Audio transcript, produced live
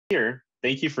here,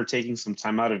 thank you for taking some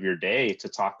time out of your day to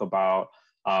talk about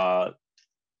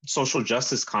social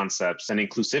justice concepts and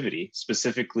inclusivity,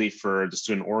 specifically for the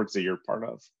student orgs that you're part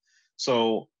of.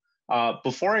 So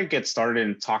before I get started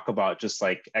and talk about just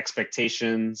like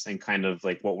expectations and kind of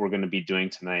like what we're going to be doing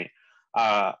tonight,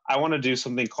 I want to do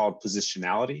something called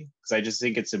positionality, because I just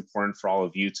think it's important for all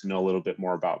of you to know a little bit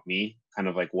more about me, kind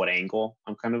of like what angle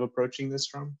I'm kind of approaching this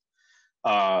from.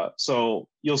 So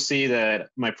you'll see that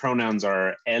my pronouns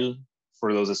are él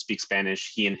for those that speak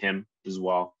Spanish, he and him as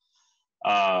well.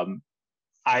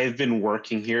 I've been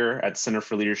working here at Center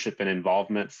for Leadership and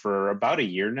Involvement for about a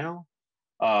year now.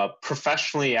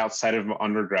 Professionally, outside of my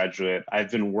undergraduate,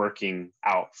 I've been working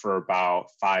out for about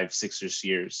 5, 6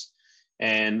 years.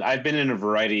 And I've been in a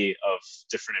variety of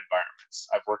different environments.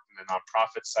 I've worked in the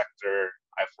nonprofit sector,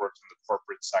 I've worked in the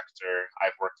corporate sector,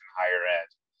 I've worked in higher ed.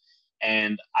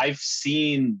 And I've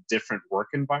seen different work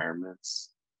environments,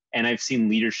 and I've seen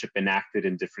leadership enacted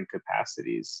in different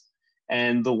capacities.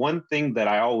 And the one thing that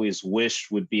I always wish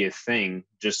would be a thing,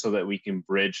 just so that we can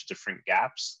bridge different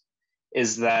gaps,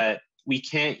 is that we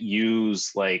can't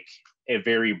use like a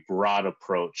very broad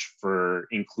approach for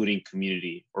including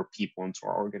community or people into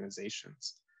our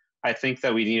organizations. I think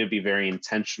that we need to be very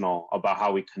intentional about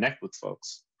how we connect with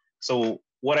folks. So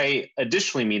what I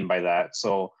additionally mean by that,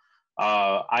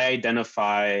 I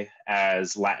identify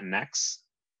as Latinx,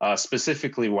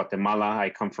 specifically Guatemala.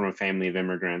 I come from a family of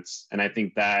immigrants, and I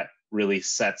think that really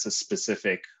sets a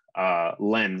specific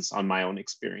lens on my own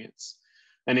experience.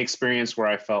 An experience where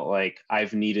I felt like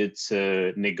I've needed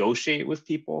to negotiate with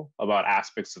people about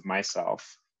aspects of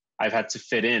myself. I've had to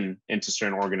fit into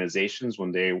certain organizations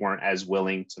when they weren't as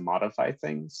willing to modify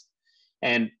things.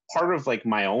 And part of like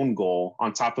my own goal,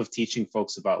 on top of teaching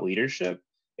folks about leadership,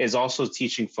 is also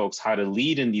teaching folks how to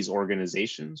lead in these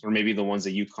organizations, or maybe the ones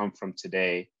that you come from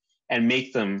today, and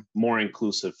make them more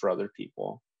inclusive for other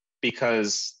people.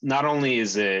 Because not only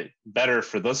is it better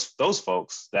for those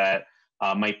folks that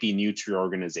might be new to your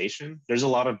organization, there's a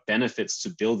lot of benefits to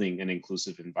building an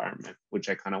inclusive environment, which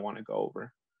I kind of want to go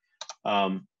over.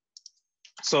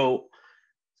 So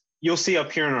you'll see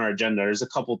up here on our agenda, there's a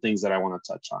couple things that I want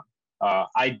to touch on.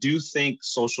 I do think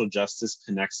social justice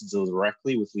connects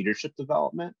directly with leadership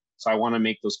development. So I want to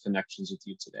make those connections with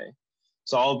you today.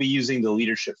 So I'll be using the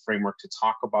leadership framework to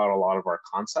talk about a lot of our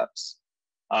concepts.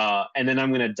 And then I'm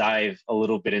going to dive a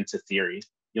little bit into theory.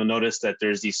 You'll notice that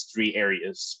there's these 3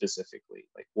 areas specifically.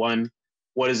 Like 1,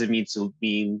 what does it mean to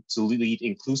lead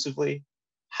inclusively?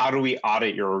 How do we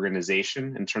audit your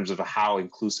organization in terms of how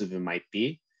inclusive it might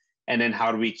be? And then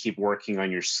how do we keep working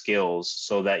on your skills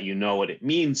so that you know what it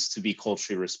means to be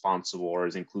culturally responsible or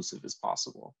as inclusive as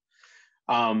possible?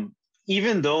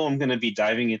 Even though I'm going to be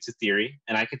diving into theory,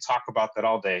 and I could talk about that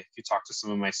all day if you talk to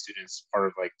some of my students, part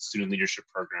of like student leadership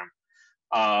program,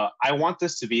 I want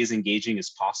this to be as engaging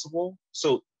as possible.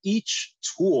 So each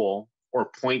tool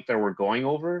or point that we're going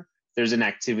over, there's an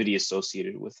activity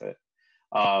associated with it.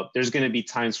 There's going to be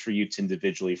times for you to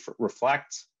individually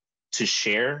reflect, to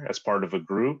share as part of a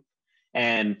group,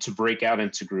 and to break out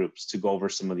into groups to go over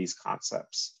some of these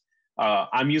concepts.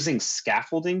 I'm using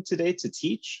scaffolding today to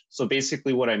teach. So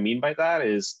basically what I mean by that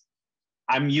is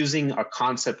I'm using a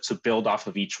concept to build off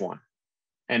of each one.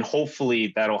 And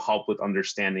hopefully that'll help with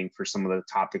understanding for some of the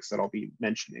topics that I'll be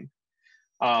mentioning.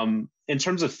 In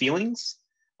terms of feelings,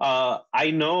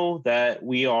 I know that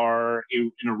we are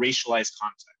in a racialized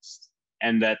context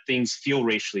and that things feel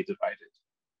racially divided.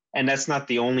 And that's not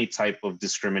the only type of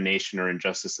discrimination or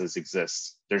injustice that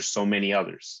exists. There's so many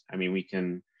others. I mean, we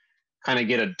can kind of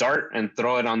get a dart and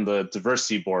throw it on the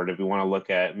diversity board if we want to look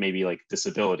at maybe like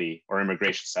disability or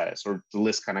immigration status, or the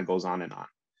list kind of goes on and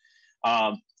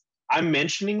on. I'm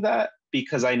mentioning that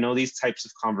because I know these types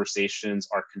of conversations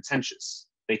are contentious.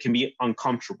 They can be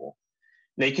uncomfortable.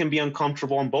 They can be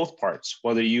uncomfortable on both parts,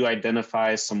 whether you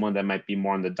identify as someone that might be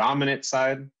more on the dominant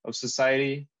side of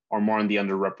society or more on the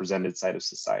underrepresented side of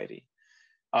society.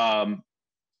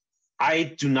 I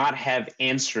do not have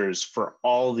answers for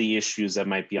all the issues that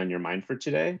might be on your mind for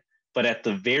today, but at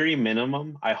the very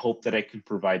minimum, I hope that I can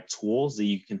provide tools that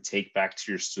you can take back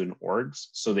to your student orgs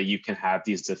so that you can have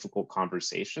these difficult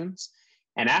conversations.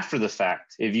 And after the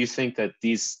fact, if you think that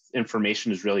this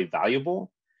information is really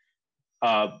valuable,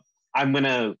 I'm going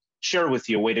to share with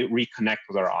you a way to reconnect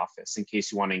with our office in case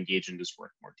you want to engage in this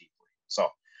work more deeply. So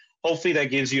hopefully that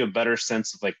gives you a better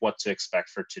sense of like what to expect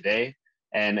for today.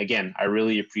 And again, I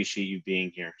really appreciate you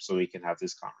being here so we can have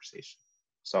this conversation.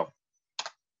 So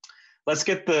let's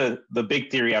get the big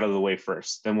theory out of the way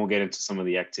first, then we'll get into some of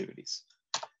the activities.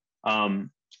 I'm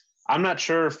not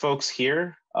sure if folks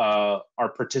here are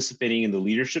participating in the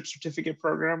leadership certificate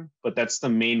program, but that's the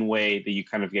main way that you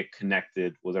kind of get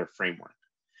connected with our framework.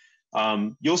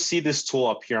 You'll see this tool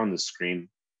up here on the screen.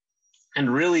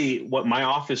 And really what my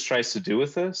office tries to do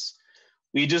with this,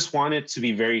 we just want it to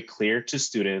be very clear to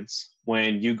students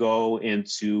when you go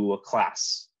into a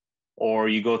class or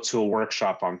you go to a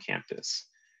workshop on campus,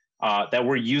 that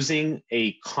we're using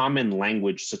a common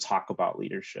language to talk about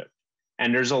leadership.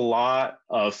 And there's a lot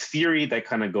of theory that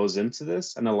kind of goes into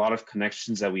this and a lot of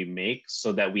connections that we make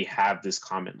so that we have this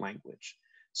common language.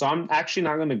 So I'm actually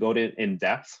not going to go in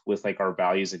depth with like our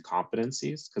values and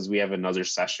competencies because we have another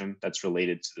session that's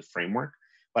related to the framework.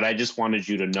 But I just wanted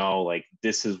you to know, like,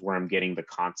 this is where I'm getting the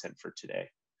content for today.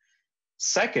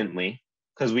 Secondly,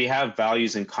 because we have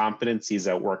values and competencies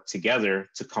that work together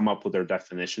to come up with our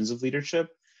definitions of leadership,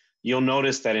 you'll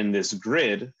notice that in this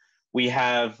grid, we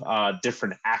have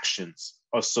different actions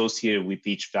associated with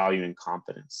each value and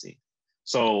competency.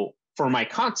 So for my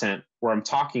content, where I'm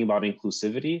talking about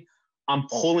inclusivity, I'm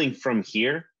pulling from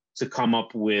here to come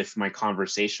up with my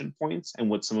conversation points and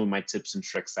what some of my tips and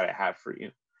tricks that I have for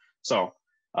you. So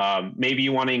maybe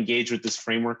you want to engage with this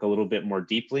framework a little bit more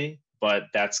deeply, but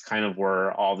that's kind of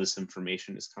where all this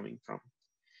information is coming from.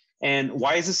 And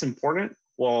why is this important?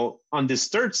 Well, on this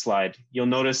third slide, you'll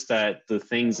notice that the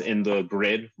things in the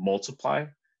grid multiply.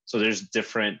 So there's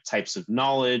different types of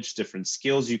knowledge, different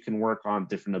skills you can work on,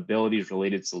 different abilities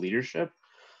related to leadership.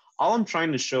 All I'm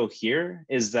trying to show here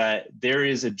is that there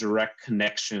is a direct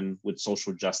connection with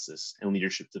social justice and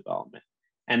leadership development.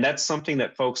 And that's something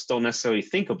that folks don't necessarily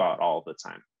think about all the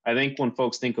time. I think when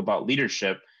folks think about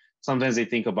leadership, sometimes they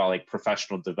think about like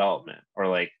professional development or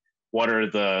like, what are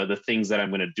the things that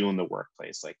I'm going to do in the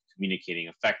workplace, like communicating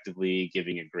effectively,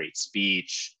 giving a great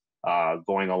speech,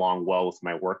 going along well with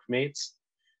my workmates.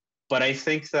 But I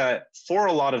think that for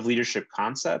a lot of leadership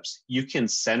concepts, you can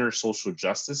center social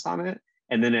justice on it,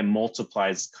 and then it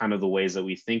multiplies kind of the ways that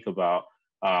we think about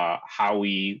how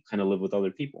we kind of live with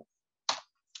other people.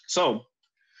 So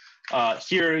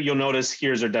here you'll notice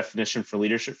here's our definition for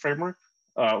leadership framework,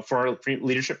 for our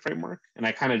leadership framework, and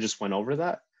I kind of just went over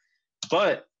that.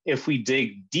 But if we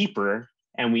dig deeper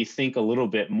and we think a little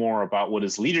bit more about what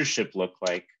does leadership look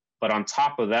like, but on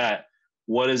top of that,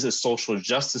 what does a social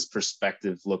justice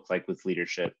perspective look like with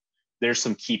leadership? There's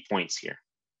some key points here.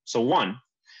 So one,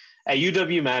 at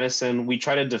UW-Madison, we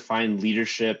try to define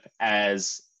leadership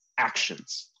as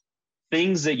actions,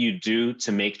 things that you do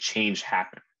to make change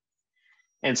happen.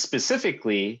 And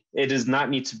specifically, it does not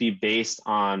need to be based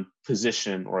on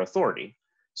position or authority.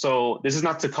 So this is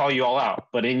not to call you all out,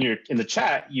 but in the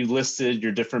chat, you listed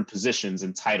your different positions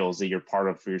and titles that you're part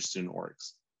of for your student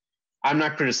orgs. I'm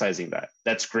not criticizing that.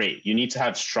 That's great. You need to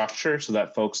have structure so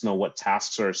that folks know what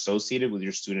tasks are associated with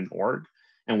your student org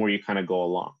and where you kind of go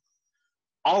along.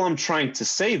 All I'm trying to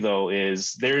say, though,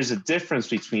 is there's a difference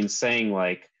between saying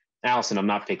like, Allison, I'm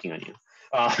not picking on you.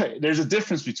 There's a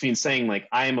difference between saying like,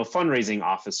 I am a fundraising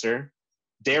officer,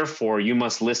 therefore you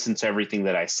must listen to everything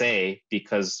that I say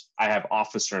because I have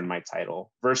officer in my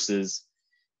title, versus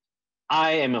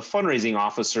I am a fundraising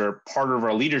officer, part of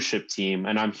our leadership team,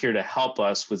 and I'm here to help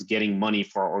us with getting money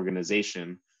for our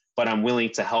organization, but I'm willing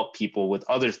to help people with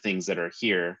other things that are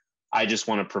here. I just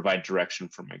want to provide direction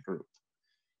for my group.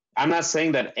 I'm not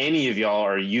saying that any of y'all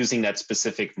are using that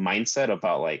specific mindset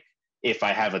about like, if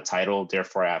I have a title,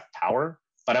 therefore I have power,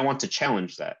 but I want to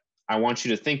challenge that. I want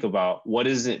you to think about what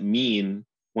does it mean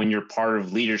when you're part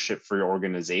of leadership for your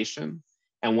organization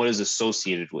and what is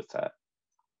associated with that.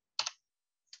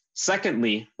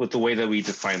 Secondly, with the way that we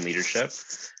define leadership,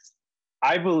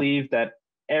 I believe that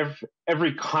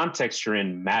every context you're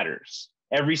in matters.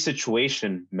 Every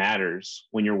situation matters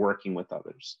when you're working with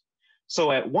others.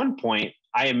 So at one point,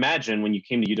 I imagine when you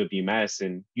came to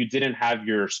UW-Madison, you didn't have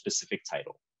your specific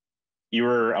title. You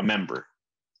were a member.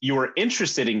 You were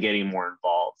interested in getting more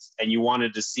involved, and you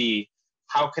wanted to see,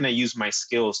 how can I use my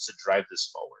skills to drive this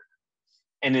forward?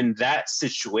 And in that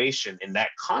situation, in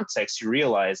that context, you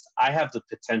realized I have the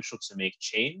potential to make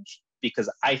change because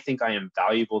I think I am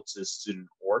valuable to the student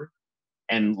org,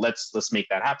 and let's make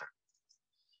that happen.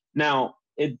 Now,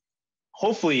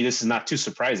 hopefully this is not too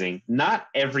surprising. Not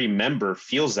every member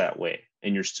feels that way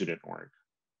in your student org,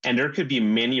 and there could be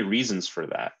many reasons for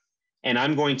that. And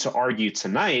I'm going to argue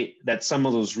tonight that some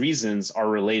of those reasons are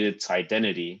related to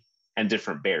identity and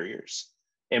different barriers.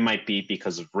 It might be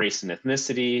because of race and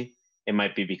ethnicity. It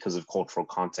might be because of cultural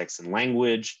context and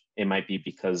language. It might be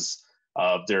because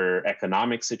of their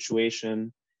economic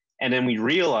situation. And then we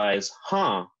realize,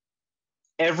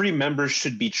 every member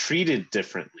should be treated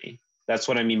differently. That's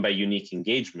what I mean by unique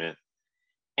engagement.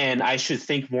 And I should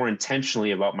think more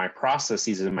intentionally about my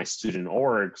processes in my student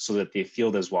org so that they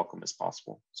feel as welcome as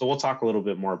possible. So we'll talk a little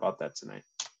bit more about that tonight.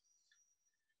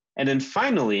 And then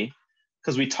finally,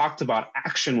 because we talked about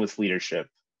action with leadership,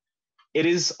 it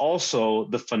is also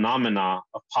the phenomena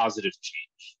of positive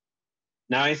change.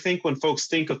 Now, I think when folks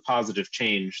think of positive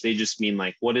change, they just mean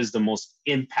like, what is the most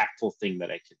impactful thing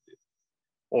that I can do?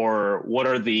 Or what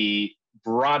are the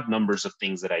broad numbers of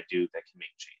things that I do that can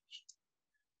make change?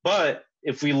 But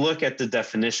if we look at the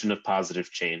definition of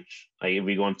positive change, like if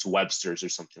we go into Webster's or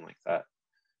something like that,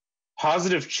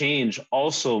 positive change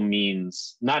also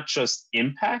means not just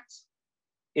impact,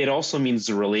 it also means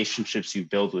the relationships you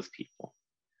build with people.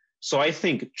 So I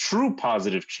think true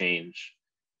positive change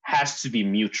has to be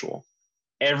mutual.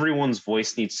 Everyone's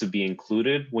voice needs to be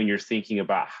included when you're thinking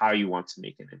about how you want to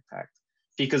make an impact.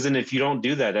 Because then if you don't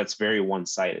do that, that's very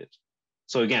one-sided.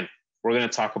 So again, we're going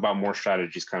to talk about more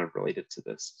strategies kind of related to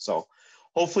this. So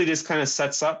hopefully this kind of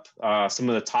sets up some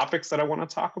of the topics that I want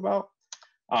to talk about.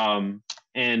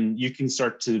 And you can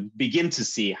start to begin to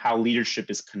see how leadership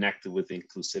is connected with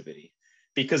inclusivity.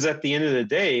 Because at the end of the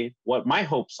day, what my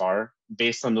hopes are,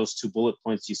 based on those 2 bullet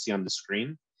points you see on the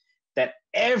screen, that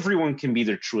everyone can be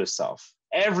their truest self.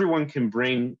 Everyone can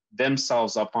bring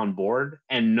themselves up on board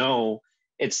and know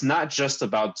it's not just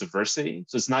about diversity.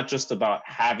 So it's not just about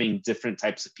having different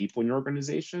types of people in your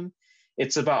organization.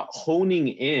 It's about honing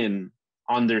in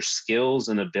on their skills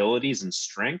and abilities and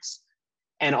strengths,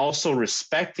 and also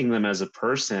respecting them as a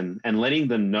person and letting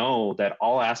them know that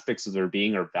all aspects of their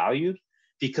being are valued,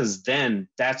 because then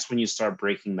that's when you start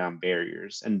breaking down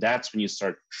barriers, and that's when you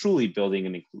start truly building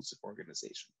an inclusive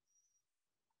organization.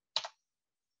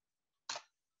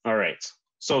 All right,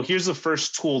 so here's the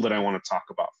first tool that I want to talk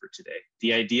about for today,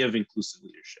 the idea of inclusive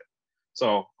leadership.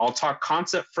 So I'll talk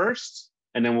concept first,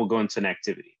 and then we'll go into an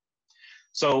activity.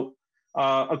 So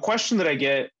a question that I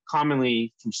get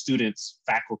commonly from students,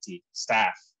 faculty,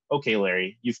 staff, okay,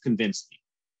 Larry, you've convinced me.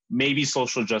 Maybe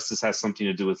social justice has something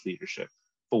to do with leadership,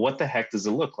 but what the heck does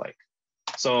it look like?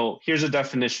 So here's a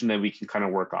definition that we can kind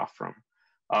of work off from.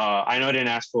 I know I didn't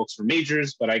ask folks for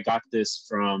majors, but I got this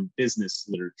from business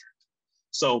literature.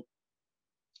 So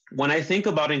when I think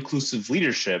about inclusive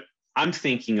leadership, I'm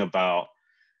thinking about,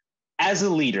 as a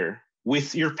leader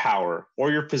with your power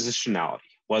or your positionality,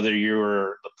 whether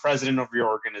you're the president of your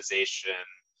organization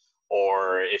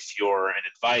or if you're an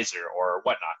advisor or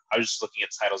whatnot. I was just looking at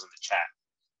titles in the chat.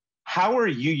 How are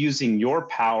you using your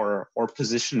power or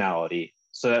positionality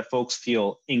so that folks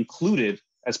feel included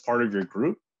as part of your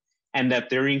group, and that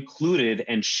they're included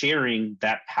and sharing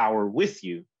that power with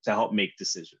you to help make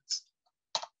decisions?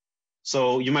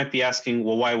 So you might be asking,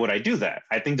 well, why would I do that?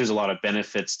 I think there's a lot of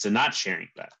benefits to not sharing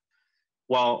that.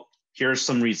 Well, here are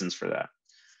some reasons for that.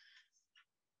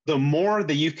 The more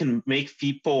that you can make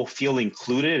people feel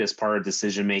included as part of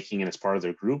decision-making and as part of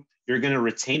their group, you're going to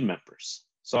retain members.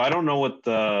 So I don't know what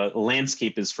the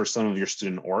landscape is for some of your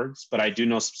student orgs, but I do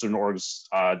know some student orgs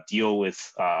deal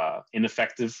with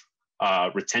ineffective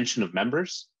retention of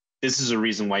members. This is a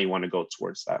reason why you want to go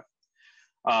towards that.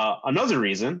 Another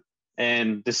reason,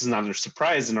 and this is not a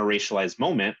surprise in a racialized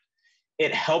moment,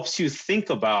 it helps you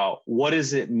think about what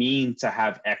does it mean to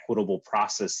have equitable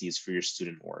processes for your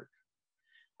student org.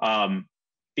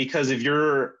 Because if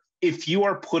you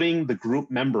are putting the group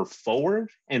member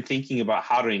forward and thinking about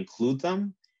how to include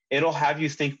them, it'll have you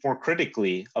think more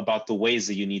critically about the ways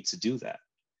that you need to do that.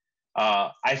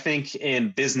 I think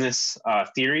in business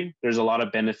theory, there's a lot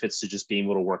of benefits to just being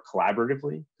able to work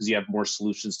collaboratively because you have more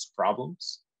solutions to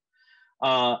problems.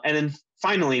 And then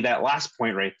finally, that last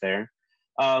point right there,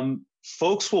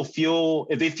 folks will feel,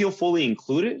 if they feel fully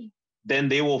included, then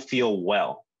they will feel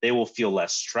well. They will feel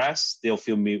less stressed. They'll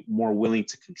feel more willing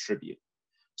to contribute.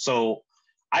 So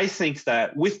I think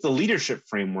that with the leadership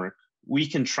framework, we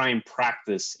can try and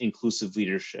practice inclusive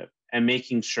leadership and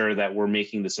making sure that we're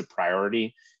making this a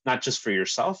priority, not just for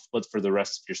yourself, but for the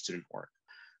rest of your student work.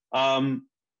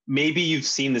 Maybe you've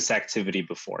seen this activity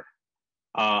before.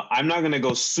 I'm not going to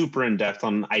go super in depth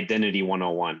on Identity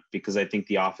 101 because I think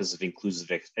the Office of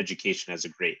Inclusive Education has a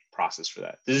great process for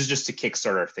that. This is just to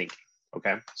kickstart our thinking,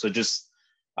 okay? So just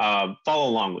follow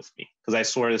along with me because I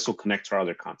swear this will connect to our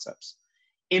other concepts.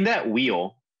 In that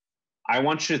wheel, I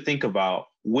want you to think about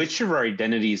which of our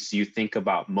identities do you think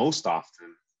about most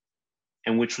often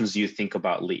and which ones do you think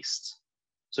about least?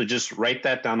 So just write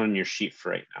that down on your sheet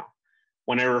for right now.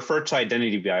 When I refer to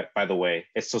identity, by the way,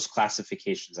 it's those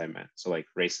classifications I meant. So like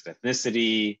race and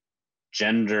ethnicity,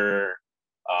 gender,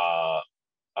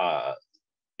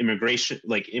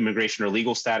 immigration or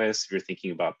legal status, if you're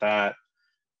thinking about that,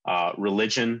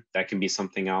 religion, that can be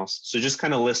something else. So just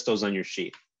kind of list those on your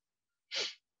sheet.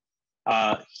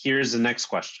 Here's the next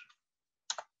question.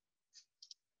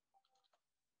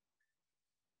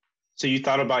 So you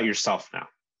thought about yourself now.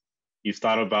 You've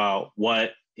thought about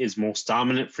what is most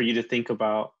dominant for you to think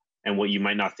about and what you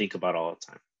might not think about all the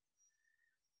time.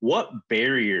 What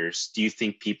barriers do you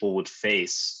think people would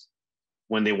face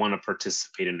when they want to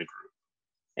participate in a group?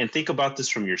 And think about this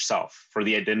from yourself for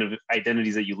the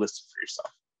identities that you listed for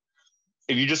yourself.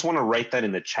 If you just want to write that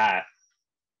in the chat,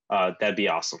 that'd be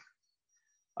awesome.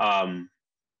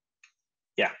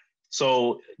 Yeah,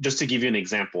 so just to give you an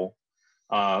example,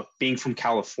 being from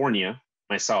California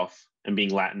myself and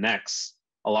being Latinx,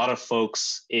 a lot of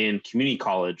folks in community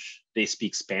college, they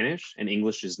speak Spanish and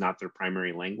English is not their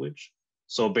primary language.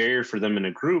 So a barrier for them in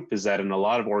a group is that in a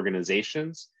lot of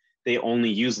organizations, they only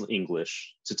use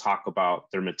English to talk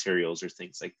about their materials or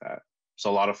things like that. So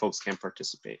a lot of folks can't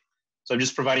participate. So I'm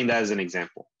just providing that as an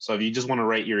example. So if you just want to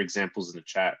write your examples in the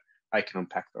chat, I can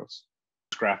unpack those.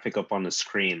 Graphic up on the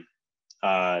screen,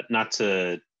 not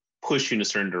to push you in a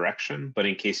certain direction, but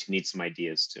in case you need some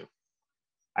ideas too.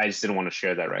 I just didn't want to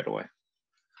share that right away.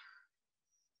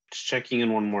 Just checking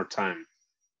in one more time.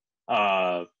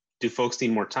 Do folks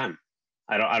need more time?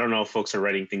 I don't know if folks are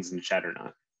writing things in the chat or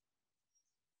not.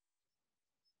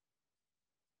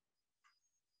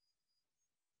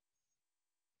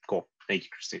 Cool. Thank you,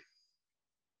 Christine.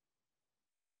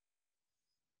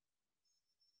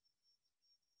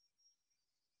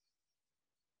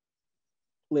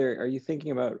 Larry, are you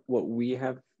thinking about what we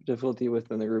have difficulty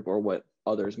with in the group or what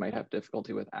others might have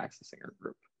difficulty with accessing our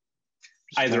group?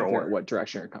 Just Either or. what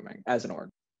direction you're coming as an org.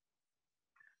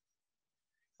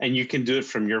 And you can do it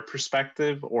from your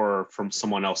perspective or from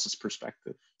someone else's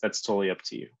perspective. That's totally up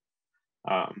to you.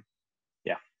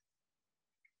 Yeah.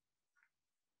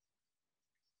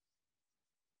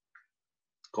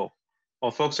 Cool.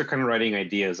 While folks are kind of writing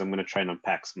ideas, I'm going to try and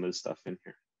unpack some of this stuff in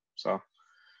here. So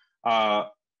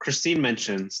Christine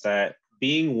mentions that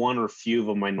being one or few of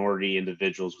a minority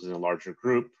individuals within a larger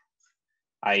group,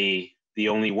 i.e. the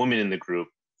only woman in the group,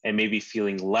 and maybe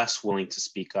feeling less willing to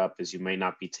speak up as you may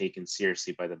not be taken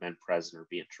seriously by the men present or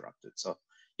be interrupted. So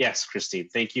yes, Christine,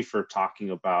 thank you for talking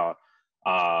about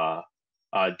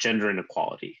gender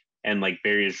inequality and like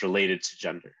barriers related to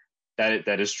gender.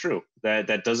 That is true.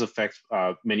 That does affect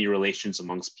many relations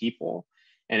amongst people,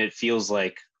 and it feels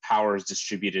like power is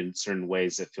distributed in certain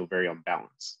ways that feel very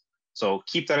unbalanced. So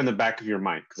keep that in the back of your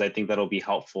mind because I think that'll be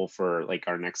helpful for like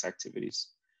our next activities.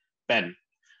 Ben,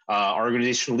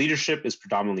 organizational leadership is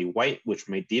predominantly white, which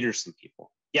may deter some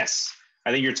people. Yes,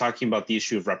 I think you're talking about the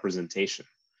issue of representation.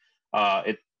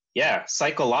 Yeah,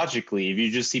 psychologically, if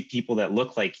you just see people that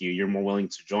look like you're more willing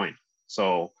to join.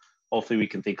 So hopefully we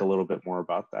can think a little bit more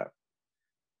about that.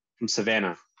 From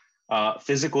Savannah,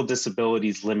 physical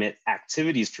disabilities limit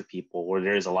activities for people where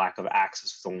there is a lack of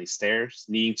access with only stairs,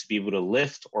 needing to be able to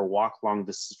lift or walk long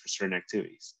distance for certain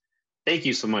activities. Thank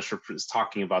you so much for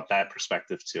talking about that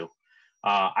perspective too.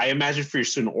 I imagine for your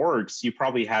student orgs, you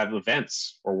probably have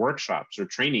events or workshops or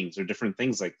trainings or different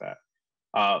things like that.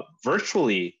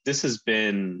 Virtually, this has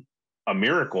been a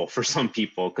miracle for some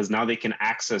people because now they can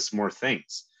access more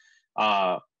things.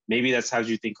 Maybe that's how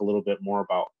you think a little bit more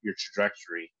about your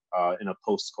trajectory in a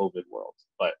post-COVID world.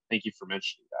 But thank you for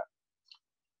mentioning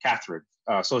that. Catherine,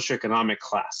 socioeconomic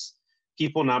class.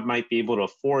 People might be able to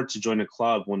afford to join a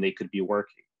club when they could be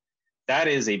working. That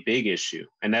is a big issue,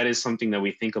 and that is something that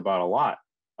we think about a lot.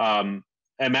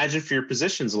 Imagine for your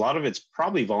positions, a lot of it's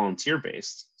probably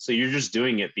volunteer-based. So you're just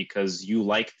doing it because you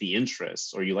like the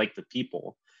interests or you like the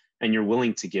people, and you're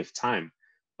willing to give time.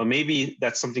 But maybe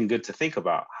that's something good to think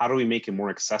about. How do we make it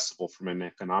more accessible from an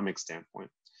economic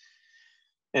standpoint?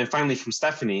 And finally, from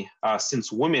Stephanie,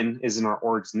 since women is in our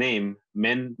org's name,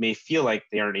 men may feel like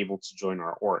they aren't able to join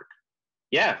our org.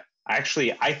 Yeah,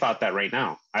 actually, I thought that right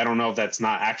now. I don't know if that's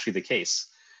not actually the case.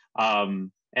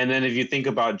 And then if you think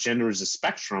about gender as a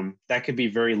spectrum, that could be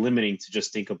very limiting to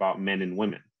just think about men and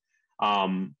women.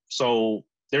 So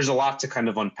there's a lot to kind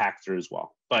of unpack there as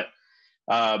well. But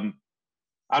I'm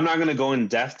not going to go in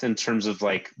depth in terms of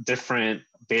like different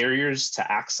barriers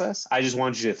to access. I just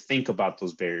want you to think about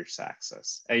those barriers to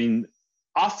access. And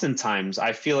oftentimes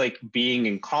I feel like being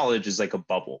in college is like a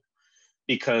bubble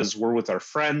because we're with our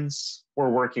friends, we're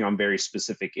working on very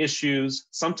specific issues.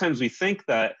 Sometimes we think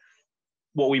that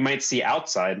what we might see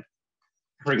outside,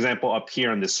 for example, up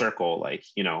here in this circle, like,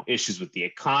 you know, issues with the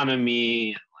economy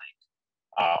and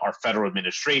like our federal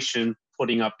administration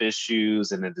putting up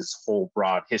issues and then this whole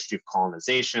broad history of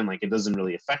colonization, like it doesn't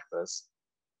really affect us.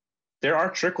 There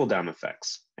are trickle-down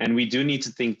effects, and we do need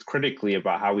to think critically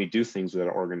about how we do things with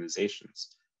our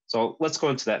organizations. So let's go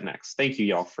into that next. Thank you,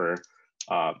 y'all, for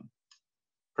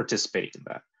participating in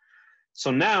that.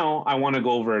 So now I want to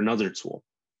go over another tool.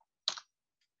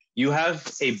 You have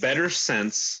a better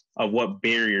sense of what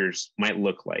barriers might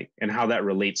look like and how that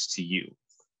relates to you.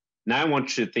 Now I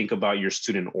want you to think about your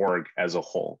student org as a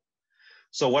whole.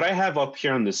 So what I have up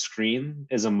here on the screen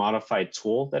is a modified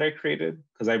tool that I created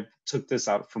because I took this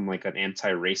out from like an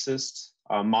anti-racist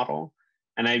model,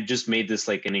 and I just made this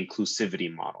like an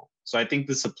inclusivity model. So I think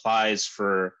this applies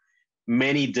for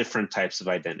many different types of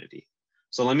identity.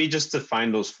 So let me just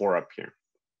define those four up here.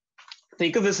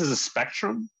 Think of this as a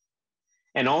spectrum,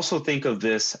 and also think of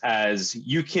this as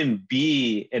you can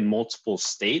be in multiple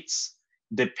states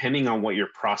depending on what your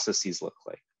processes look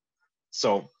like.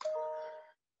 So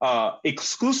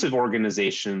exclusive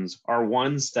organizations are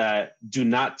ones that do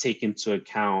not take into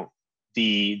account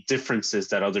the differences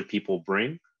that other people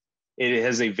bring. It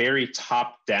has a very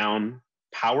top-down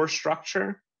power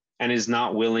structure and is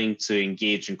not willing to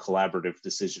engage in collaborative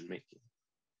decision-making.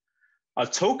 A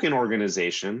token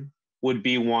organization would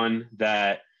be one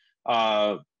that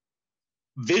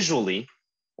visually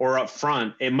or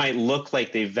upfront, it might look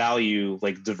like they value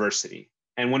like diversity.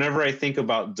 And whenever I think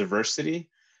about diversity,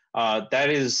 that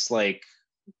is like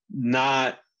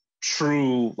not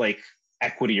true like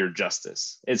equity or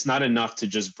justice. It's not enough to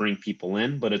just bring people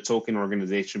in, but a token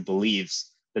organization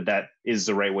believes that that is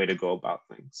the right way to go about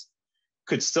things.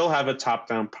 Could still have a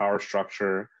top-down power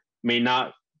structure, may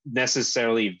not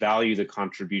necessarily value the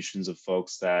contributions of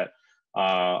folks that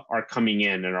are coming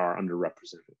in and are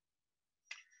underrepresented.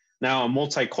 Now, a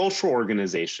multicultural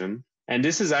organization, and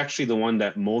this is actually the one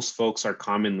that most folks are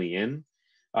commonly in.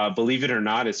 Believe it or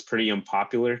not, it's pretty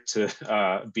unpopular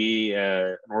to be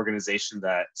an organization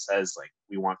that says like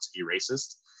we want to be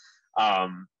racist.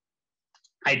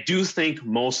 I do think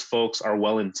most folks are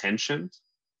well-intentioned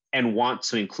and want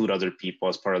to include other people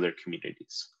as part of their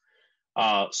communities.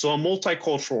 So a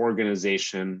multicultural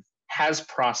organization has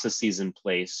processes in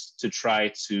place to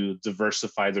try to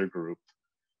diversify their group,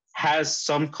 has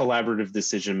some collaborative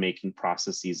decision-making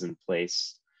processes in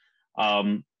place,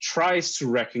 tries to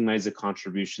recognize the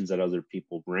contributions that other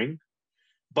people bring,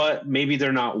 but maybe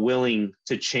they're not willing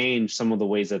to change some of the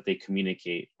ways that they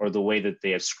communicate or the way that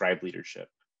they ascribe leadership.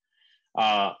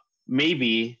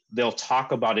 Maybe they'll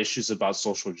talk about issues about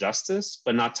social justice,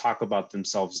 but not talk about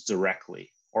themselves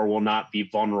directly, or will not be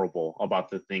vulnerable about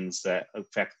the things that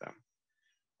affect them.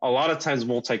 A lot of times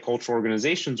multicultural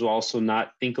organizations will also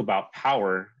not think about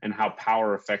power and how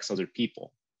power affects other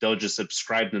people. They'll just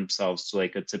subscribe themselves to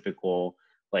like a typical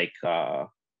like a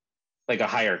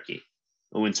hierarchy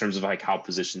in terms of like how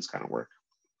positions kind of work.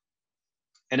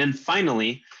 And then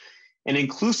finally, an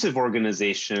inclusive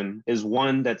organization is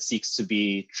one that seeks to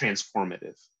be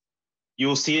transformative. You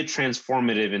will see it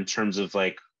transformative in terms of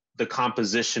like the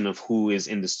composition of who is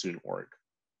in the student org.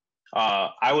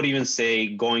 I would even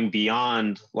say going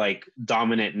beyond like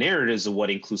dominant narratives of what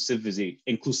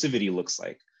inclusivity looks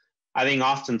like. I think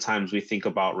oftentimes we think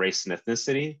about race and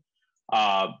ethnicity,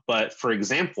 but for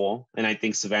example, and I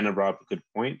think Savannah brought up a good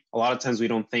point, a lot of times we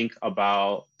don't think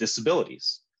about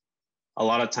disabilities. A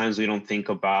lot of times we don't think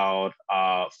about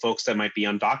folks that might be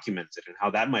undocumented and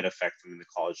how that might affect them in the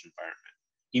college environment.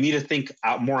 You need to think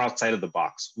more outside of the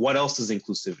box. What else does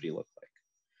inclusivity look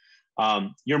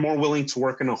like? You're more willing to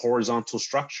work in a horizontal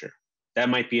structure. That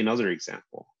might be another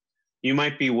example. You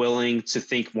might be willing to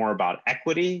think more about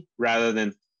equity rather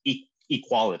than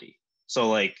equality. So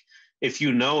like if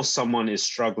you know someone is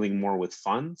struggling more with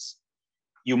funds,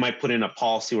 you might put in a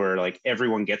policy where like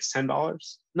everyone gets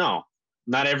 $10. No,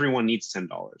 not everyone needs $10.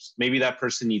 Maybe that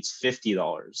person needs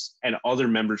 $50 and other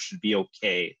members should be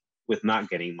okay with not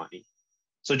getting money.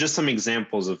 So just some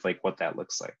examples of like what that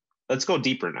looks like. Let's go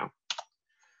deeper now.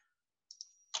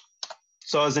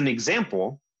 So as an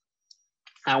example,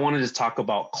 I wanted to talk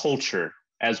about culture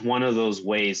as one of those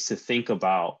ways to think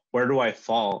about where do I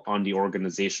fall on the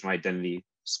organizational identity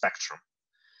spectrum.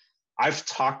 I've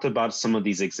talked about some of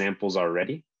these examples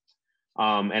already,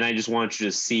 and I just want you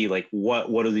to see like what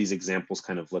do these examples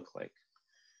kind of look like.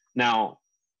 Now,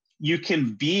 you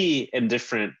can be in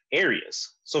different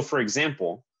areas. So for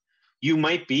example, you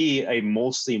might be a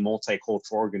mostly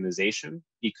multicultural organization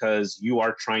because you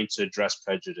are trying to address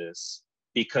prejudice,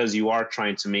 because you are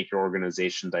trying to make your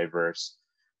organization diverse,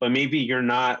 but maybe you're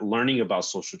not learning about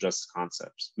social justice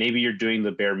concepts. Maybe you're doing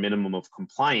the bare minimum of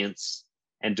compliance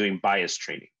and doing bias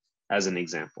training, as an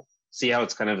example. See how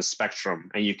it's kind of a spectrum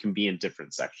and you can be in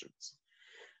different sections.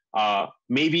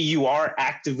 Maybe you are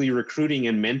actively recruiting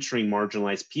and mentoring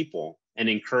marginalized people and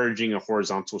encouraging a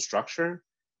horizontal structure,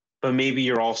 but maybe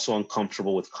you're also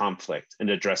uncomfortable with conflict and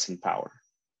addressing power.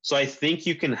 So I think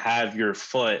you can have your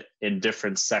foot in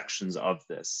different sections of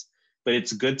this, but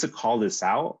it's good to call this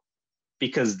out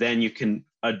because then you can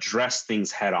address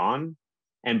things head on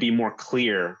and be more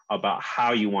clear about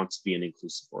how you want to be an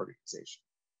inclusive organization.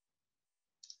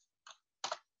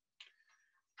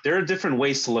 There are different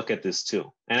ways to look at this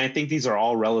too. And I think these are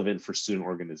all relevant for student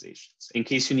organizations. In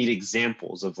case you need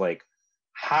examples of like,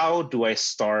 how do I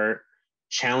start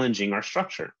challenging our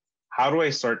structure? How do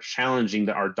I start challenging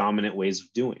our dominant ways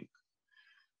of doing?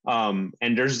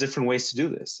 And there's different ways to do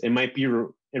this. It might be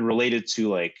related to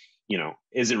like, you know,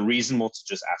 is it reasonable to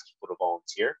just ask people to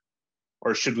volunteer,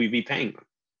 or should we be paying them?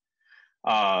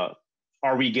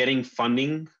 Are we getting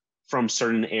funding from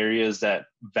certain areas that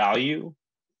value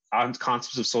on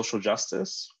concepts of social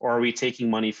justice, or are we taking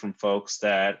money from folks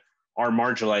that are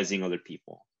marginalizing other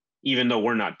people, even though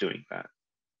we're not doing that?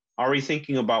 Are we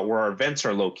thinking about where our events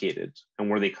are located and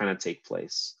where they kind of take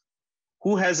place?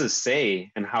 Who has a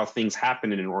say in how things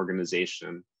happen in an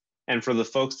organization? And for the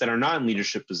folks that are not in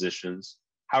leadership positions,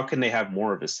 how can they have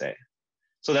more of a say?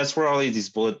 So that's where all of these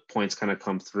bullet points kind of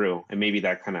come through, and maybe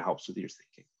that kind of helps with your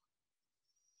thinking.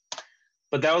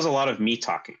 But that was a lot of me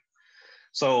talking.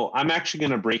 So I'm actually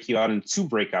going to break you out in 2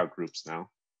 breakout groups now.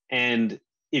 And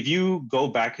if you go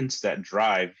back into that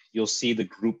drive, you'll see the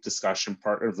group discussion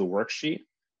part of the worksheet.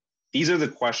 These are the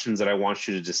questions that I want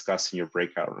you to discuss in your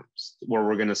breakout rooms, where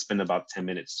we're going to spend about 10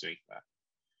 minutes doing that.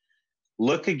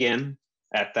 Look again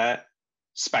at that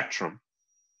spectrum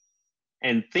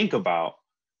and think about,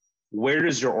 where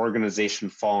does your organization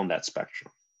fall in that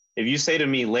spectrum? If you say to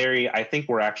me, Larry, I think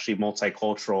we're actually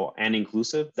multicultural and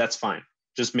inclusive, that's fine.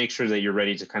 Just make sure that you're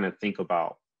ready to kind of think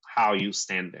about how you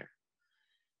stand there.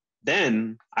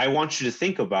 Then I want you to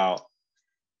think about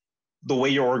the way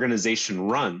your organization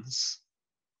runs.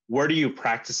 Where do your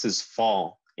practices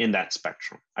fall in that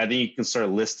spectrum? I think you can start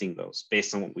listing those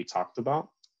based on what we talked about.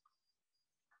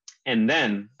 And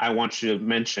then I want you to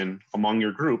mention among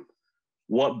your group,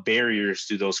 what barriers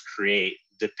do those create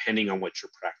depending on what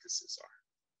your practices are?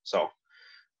 So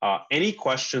any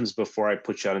questions before I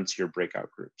put you out into your breakout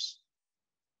groups?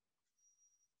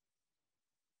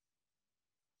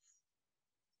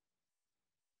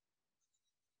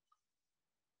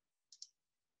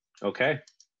 Okay.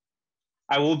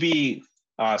 I will be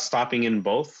stopping in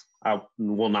both. I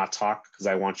will not talk because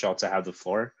I want y'all to have the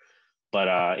floor.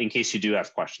 But in case you do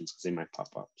have questions, because they might pop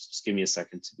up, so just give me a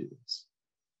second to do this.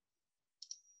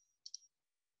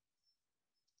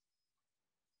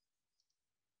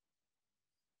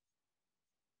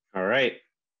 All right.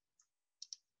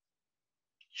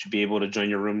 Should be able to join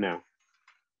your room now.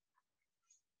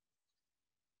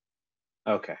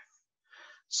 Okay.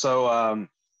 So a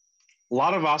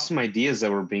lot of awesome ideas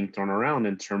that were being thrown around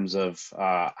in terms of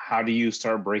how do you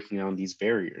start breaking down these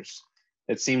barriers?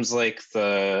 It seems like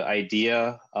the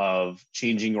idea of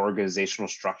changing organizational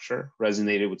structure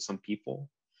resonated with some people.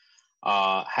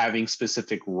 Having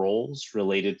specific roles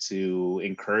related to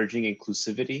encouraging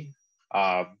inclusivity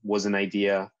was an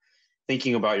idea.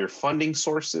 Thinking about your funding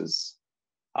sources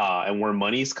and where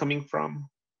money is coming from.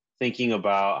 Thinking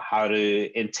about how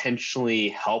to intentionally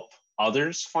help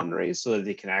others fundraise so that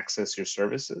they can access your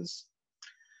services.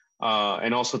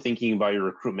 And also thinking about your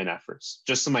recruitment efforts.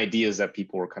 Just some ideas that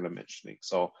people were kind of mentioning.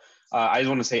 So I just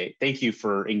want to say thank you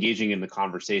for engaging in the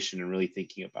conversation and really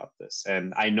thinking about this.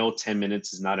 And I know 10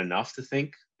 minutes is not enough to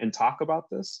think and talk about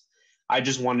this. I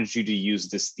just wanted you to use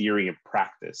this theory in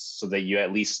practice so that you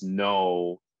at least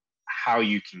know how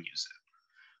you can use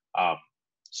it.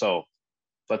 So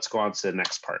let's go on to the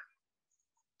next part.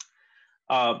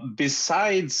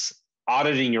 Besides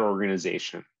auditing your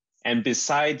organization, and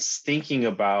besides thinking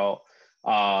about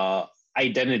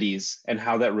identities and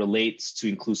how that relates to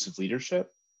inclusive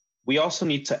leadership, we also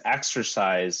need to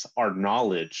exercise our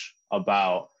knowledge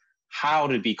about how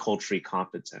to be culturally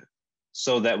competent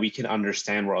so that we can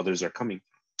understand where others are coming from.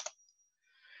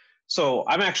 So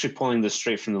I'm actually pulling this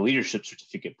straight from the Leadership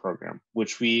Certificate Program,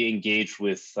 which we engaged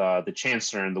with the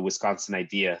Chancellor and the Wisconsin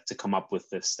IDEA to come up with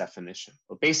this definition.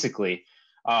 But basically,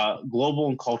 global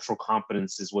and cultural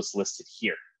competence is what's listed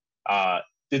here.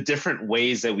 The different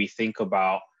ways that we think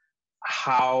about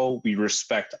how we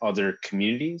respect other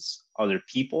communities, other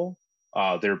people,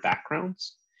 their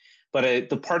backgrounds. But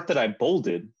the part that I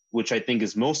bolded, which I think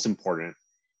is most important,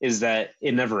 is that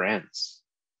it never ends.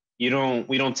 We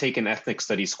don't take an ethnic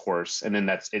studies course and then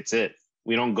it's it.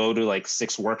 We don't go to like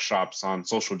 6 workshops on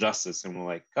social justice and we're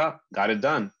like, oh, got it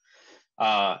done.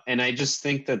 And I just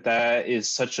think that that is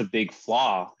such a big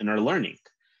flaw in our learning.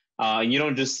 And you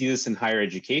don't just see this in higher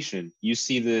education. You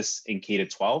see this in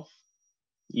K-12.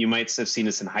 You might have seen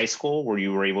this in high school where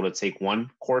you were able to take 1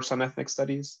 course on ethnic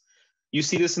studies. You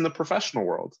see this in the professional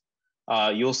world.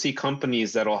 You'll see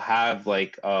companies that'll have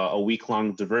like a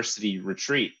week-long diversity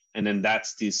retreat, and then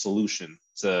that's the solution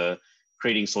to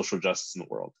creating social justice in the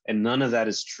world. And none of that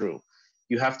is true.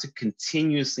 You have to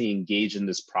continuously engage in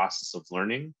this process of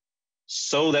learning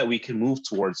so that we can move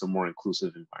towards a more inclusive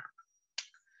environment.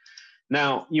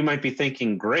 Now, you might be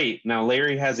thinking, great, now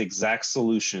Larry has exact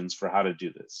solutions for how to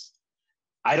do this.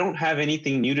 I don't have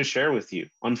anything new to share with you,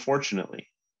 unfortunately.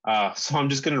 So I'm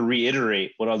just going to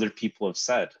reiterate what other people have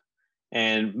said.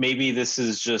 And maybe this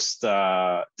is just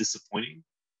disappointing.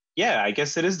 Yeah, I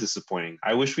guess it is disappointing.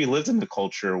 I wish we lived in a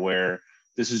culture where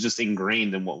this is just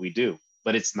ingrained in what we do,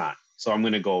 but it's not. So I'm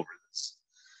going to go over this.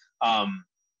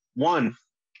 One,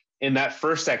 in that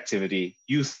first activity,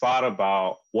 you thought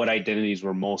about what identities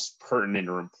were most pertinent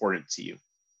or important to you.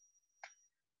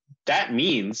 That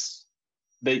means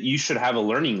that you should have a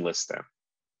learning list then,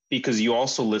 because you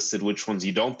also listed which ones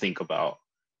you don't think about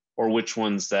or which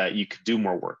ones that you could do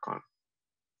more work on.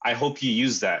 I hope you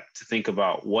use that to think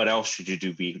about what else should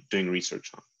you be doing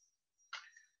research on.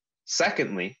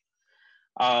 Secondly,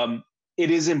 it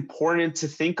is important to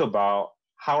think about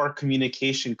how our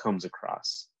communication comes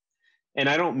across. And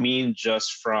I don't mean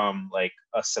just from like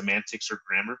a semantics or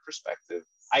grammar perspective.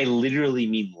 I literally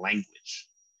mean language.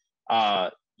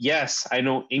 Yes, I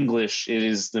know English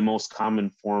is the most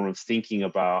common form of thinking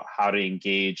about how to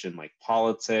engage in like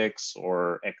politics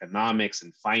or economics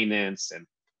and finance and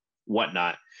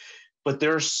whatnot. But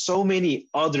there are so many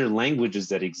other languages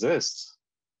that exist.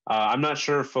 I'm not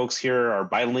sure if folks here are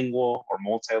bilingual or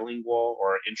multilingual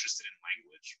or interested in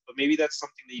language, but maybe that's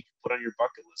something that you can put on your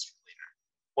bucket list for later.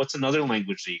 What's another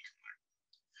language that you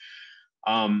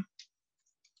can learn?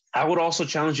 I would also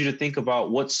challenge you to think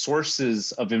about what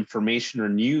sources of information or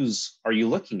news are you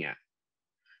looking at?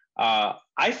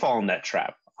 I fall in that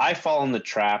trap. I fall in the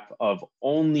trap of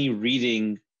only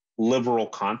reading liberal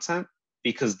content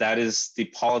because that is the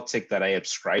politic that I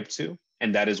ascribe to,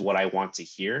 and that is what I want to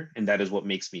hear, and that is what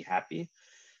makes me happy.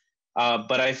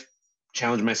 But I've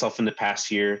challenged myself in the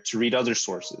past year to read other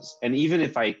sources. And even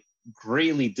if I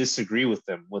greatly disagree with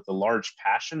them with a large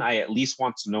passion, I at least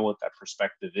want to know what that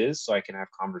perspective is so I can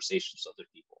have conversations with other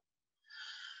people.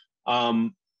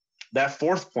 That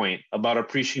fourth point about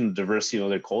appreciating the diversity of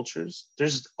other cultures,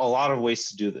 there's a lot of ways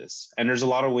to do this. And there's a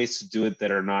lot of ways to do it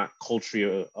that are not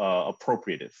culturally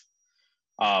appropriative.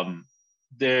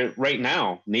 Right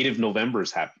now, Native November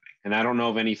is happening. And I don't know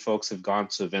if any folks have gone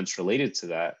to events related to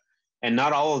that. And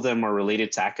not all of them are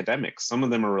related to academics. Some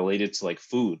of them are related to like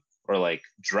food or like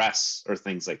dress or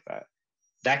things like that.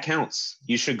 That counts.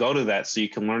 You should go to that so you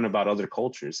can learn about other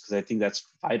cultures because I think that's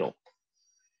vital.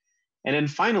 And then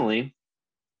finally,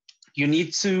 you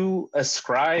need to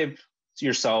ascribe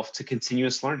yourself to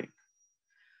continuous learning.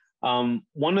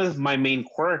 One of my main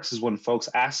quirks is when folks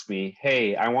ask me,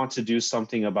 hey, I want to do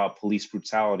something about police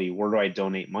brutality. Where do I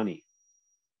donate money?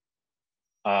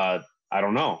 I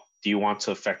don't know. Do you want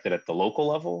to affect it at the local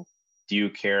level? Do you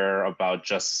care about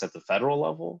justice at the federal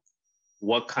level?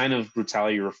 What kind of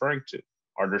brutality are you referring to?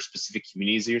 Are there specific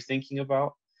communities that you're thinking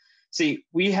about? See,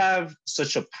 we have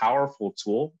such a powerful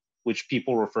tool, which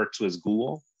people refer to as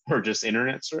Google or just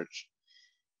internet search.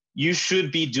 You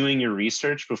should be doing your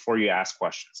research before you ask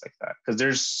questions like that, because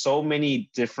there's so many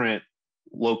different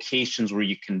locations where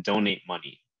you can donate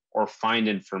money or find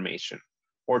information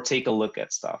or take a look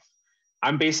at stuff.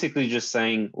 I'm basically just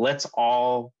saying, let's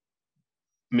all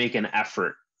make an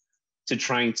effort to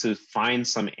trying to find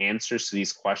some answers to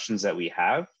these questions that we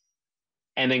have,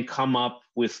 and then come up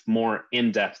with more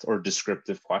in-depth or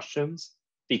descriptive questions,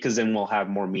 because then we'll have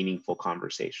more meaningful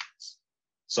conversations.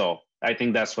 So I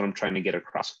think that's what I'm trying to get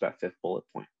across with that fifth bullet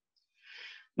point.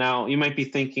 Now, you might be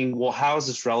thinking, well, how is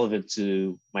this relevant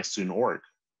to my student org?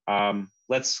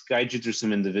 Let's guide you through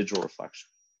some individual reflection.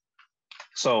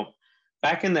 So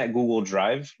back in that Google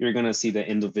Drive, you're going to see the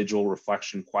individual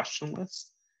reflection question list.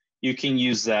 You can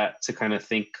use that to kind of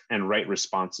think and write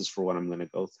responses for what I'm going to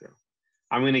go through.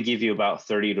 I'm going to give you about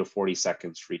 30 to 40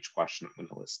 seconds for each question I'm going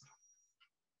to list now.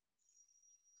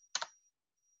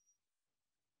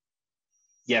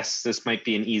 Yes, this might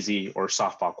be an easy or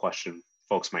softball question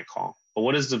folks might call, but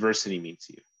what does diversity mean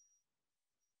to you?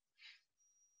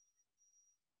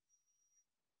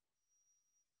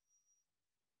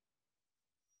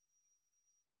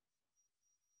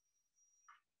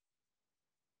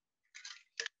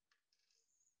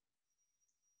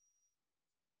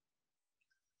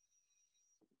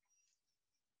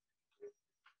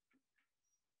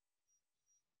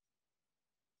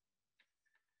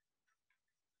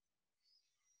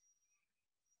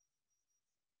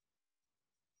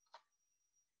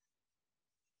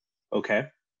 Okay,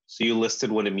 so you listed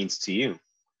what it means to you.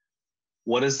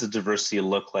 what does the diversity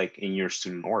look like in your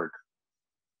student org?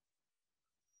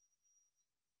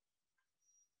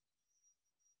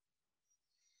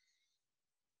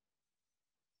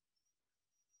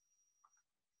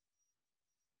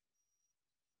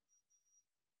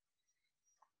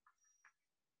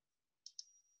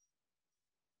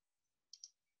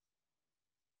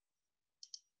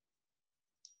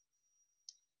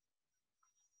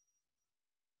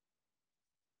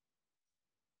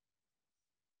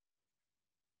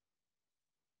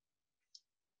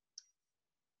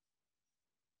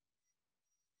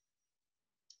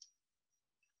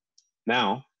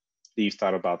 Now that you've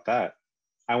thought about that,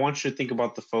 I want you to think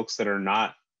about the folks that are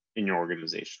not in your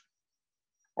organization.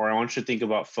 Or I want you to think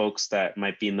about folks that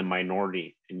might be in the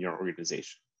minority in your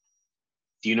organization.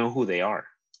 Do you know who they are?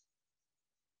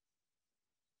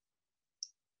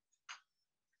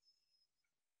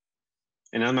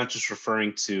 And I'm not just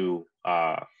referring to,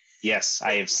 yes,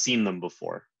 I have seen them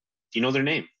before. Do you know their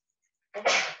name? Do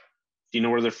you know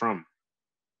where they're from?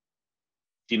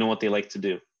 Do you know what they like to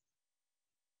do?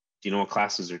 Do you know what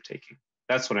classes they're taking?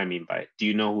 That's what I mean by it. Do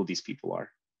you know who these people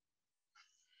are?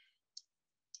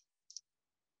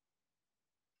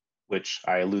 Which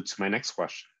I allude to my next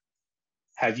question.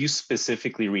 Have you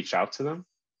specifically reached out to them?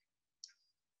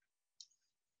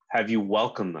 Have you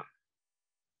welcomed them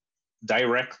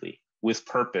directly with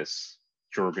purpose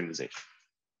to your organization?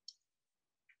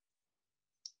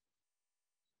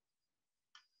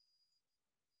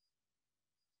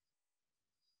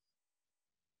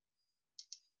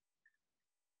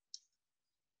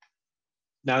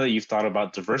 Now that you've thought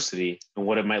about diversity and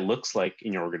what it might look like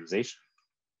in your organization,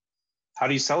 how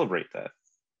do you celebrate that?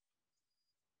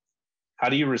 How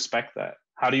do you respect that?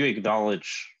 How do you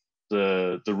acknowledge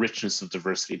the richness of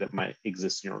diversity that might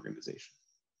exist in your organization?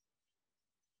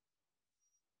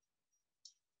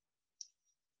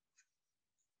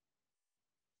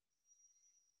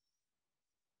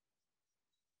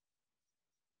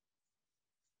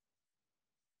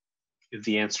 If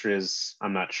the answer is,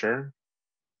 I'm not sure,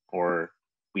 or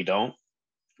we don't,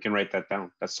 you can write that down.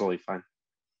 That's totally fine.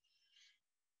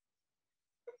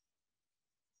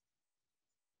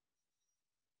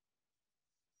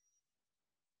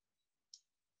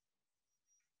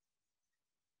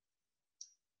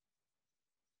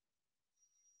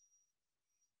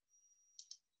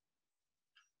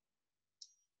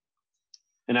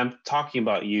 And I'm talking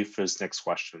about you for this next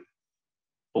question.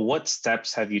 But what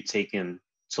steps have you taken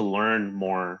to learn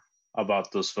more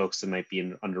about those folks that might be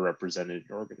underrepresented in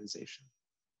your organization?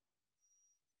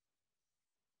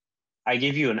 I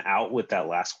gave you an out with that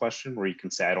last question where you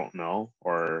can say, I don't know,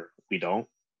 or we don't.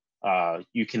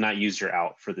 You cannot use your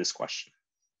out for this question.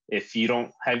 If you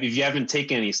haven't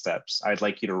taken any steps, I'd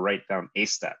like you to write down a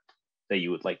step that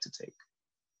you would like to take.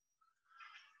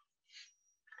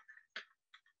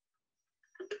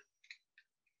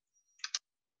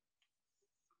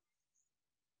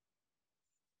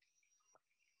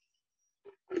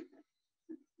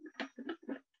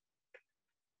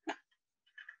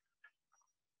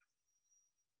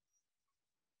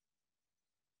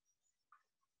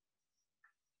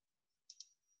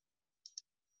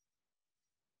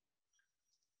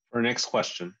 For our next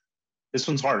question, this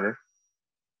one's harder.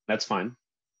 That's fine.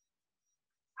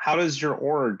 How does your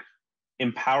org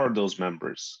empower those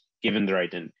members given their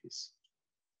identities?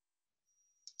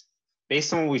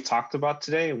 Based on what we've talked about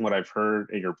today and what I've heard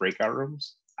in your breakout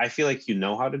rooms, I feel like you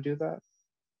know how to do that.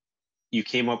 You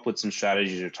came up with some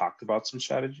strategies or talked about some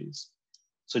strategies.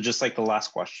 So just like the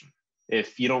last question,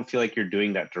 if you don't feel like you're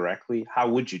doing that directly, how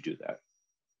would you do that?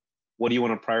 What do you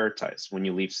want to prioritize when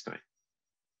you leave tonight?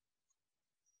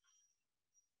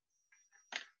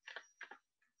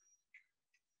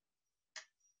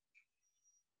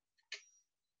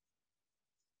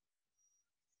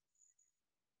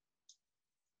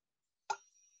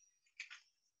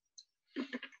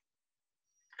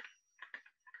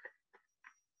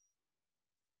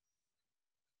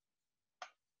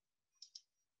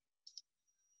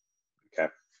 Okay.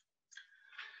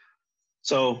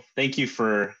 So thank you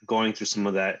for going through some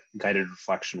of that guided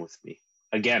reflection with me.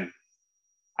 Again,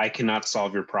 I cannot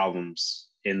solve your problems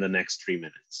in the next 3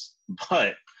 minutes,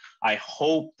 but I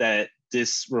hope that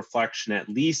this reflection at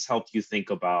least helped you think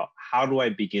about how do I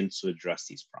begin to address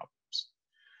these problems?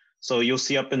 So you'll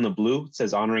see up in the blue, it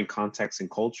says honoring context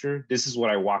and culture. This is what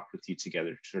I walked with you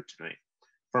together tonight.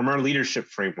 From our leadership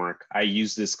framework, I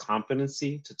use this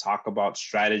competency to talk about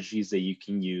strategies that you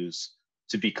can use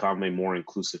to become a more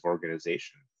inclusive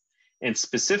organization. And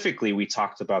specifically, we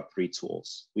talked about 3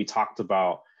 tools. We talked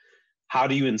about how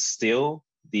do you instill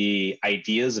the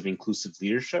ideas of inclusive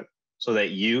leadership so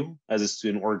that you, as a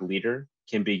student org leader,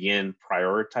 can begin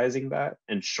prioritizing that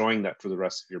and showing that for the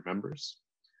rest of your members.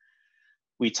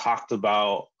 We talked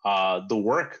about the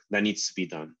work that needs to be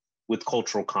done with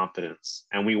cultural competence.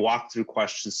 And we walked through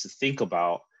questions to think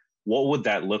about what would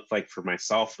that look like for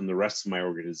myself and the rest of my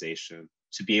organization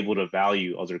to be able to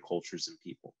value other cultures and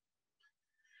people.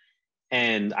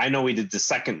 And I know we did this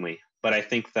secondly, but I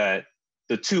think that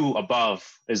the two above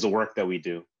is the work that we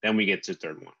do. Then we get to the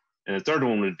third one. And the third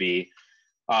one would be,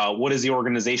 what is the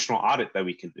organizational audit that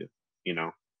we can do? You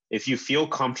know, if you feel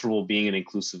comfortable being an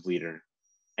inclusive leader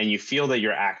and you feel that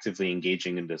you're actively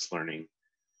engaging in this learning,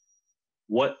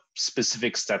 what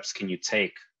specific steps can you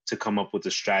take to come up with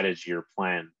a strategy or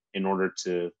plan in order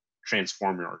to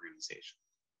transform your organization?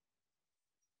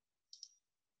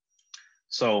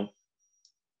 So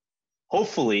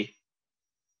hopefully,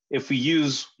 if we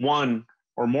use one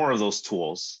or more of those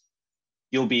tools,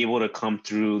 you'll be able to come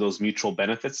through those mutual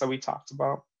benefits that we talked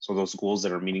about. So those goals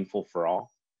that are meaningful for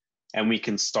all. And we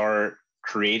can start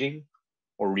creating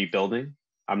or rebuilding.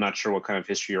 I'm not sure what kind of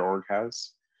history your org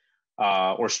has,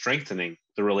 or strengthening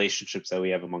the relationships that we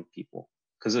have among people.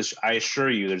 Because I assure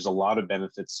you, there's a lot of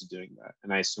benefits to doing that.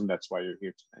 And I assume that's why you're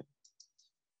here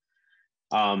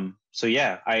tonight. So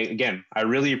yeah, I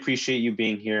really appreciate you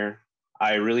being here.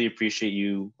 I really appreciate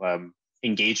you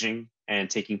engaging and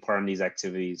taking part in these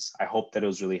activities. I hope that it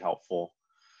was really helpful.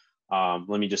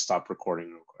 Let me just stop recording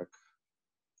real quick.